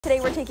Today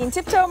we're taking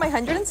Tiptoe, my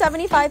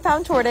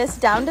 175-pound tortoise,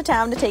 down to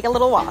town to take a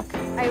little walk.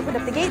 I opened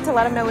up the gate to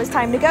let him know it was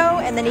time to go,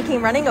 and then he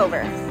came running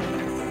over.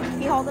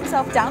 He hauled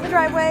himself down the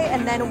driveway,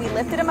 and then we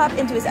lifted him up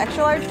into his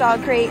extra-large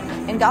dog crate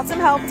and got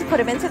some help to put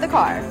him into the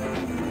car.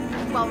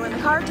 While we're in the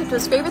car,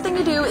 Tiptoe's favorite thing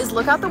to do is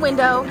look out the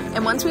window,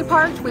 and once we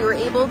parked, we were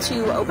able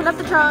to open up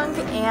the trunk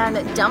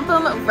and dump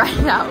him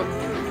right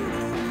out.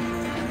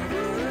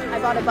 I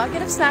bought a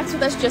bucket of snacks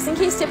with us just in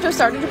case Tiptoe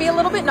started to be a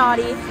little bit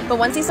naughty, but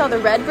once he saw the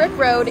red brick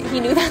road,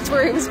 he knew that's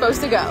where he was supposed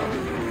to go.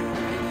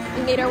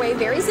 We made our way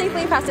very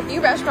safely past a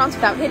few restaurants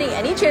without hitting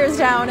any chairs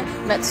down,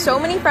 met so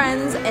many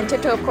friends, and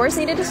Tiptoe of course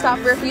needed to stop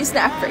for a few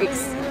snack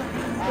breaks.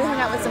 We hung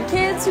out with some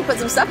kids who put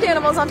some stuffed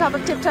animals on top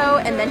of Tiptoe,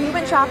 and then he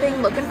went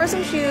shopping looking for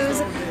some shoes,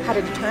 had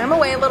to deter him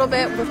away a little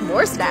bit with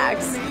more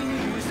snacks.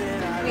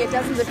 We had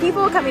dozens of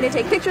people coming to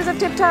take pictures of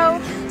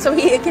Tiptoe, so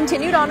he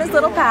continued on his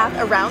little path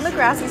around the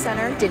grassy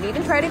center, didn't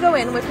even try to go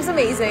in, which was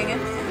amazing,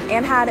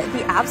 and had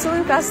the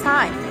absolute best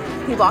time.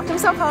 He walked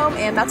himself home,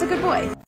 and that's a good boy.